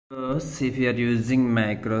Suppose if you are using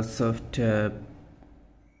Microsoft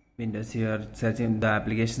Windows, you are searching the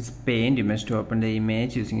applications Paint, you must open the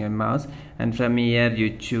image using your mouse, and from here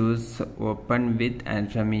you choose open with,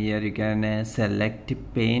 and from here you can select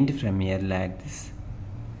Paint from here like this.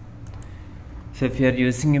 So if you are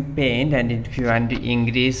using a Paint, and if you want to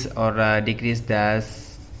increase or decrease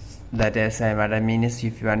what I mean is,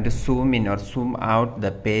 if you want to zoom in or zoom out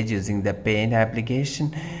the page using the Paint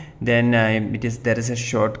application, then there is a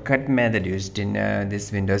shortcut method used in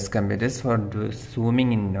this Windows computers for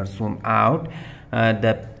zooming in or zoom out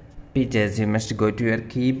the pages. You must go to your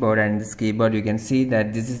keyboard, and this keyboard you can see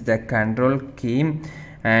that this is the control key,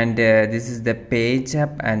 and this is the page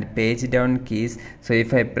up and page down keys. So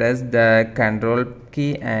if I press the control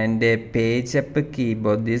key and page up key,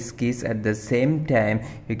 both these keys at the same time,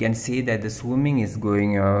 you can see that the zooming is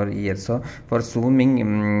going over here. So for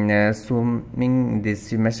zooming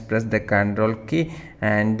this, you must press the control key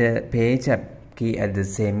and page up key at the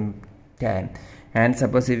same time. And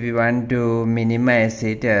suppose if you want to minimize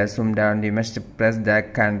it, zoom down, you must press the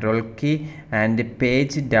control key and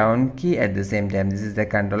page down key at the same time. This is the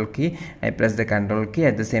control key. I press the control key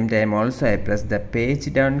at the same time, also I press the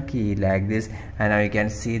page down key like this, and now you can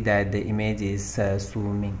see that the image is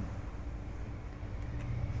zooming.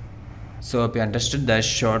 So if you understood, the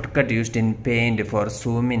shortcut used in Paint for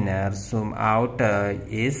zoom in or zoom out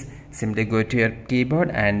is simply go to your keyboard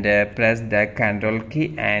and press the control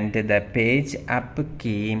key and the page up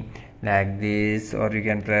key like this, or you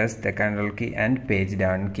can press the control key and page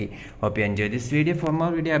down key. Hope you enjoyed this video. For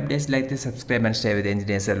more video updates like this, subscribe and stay with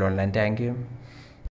Engineers Online. Thank you.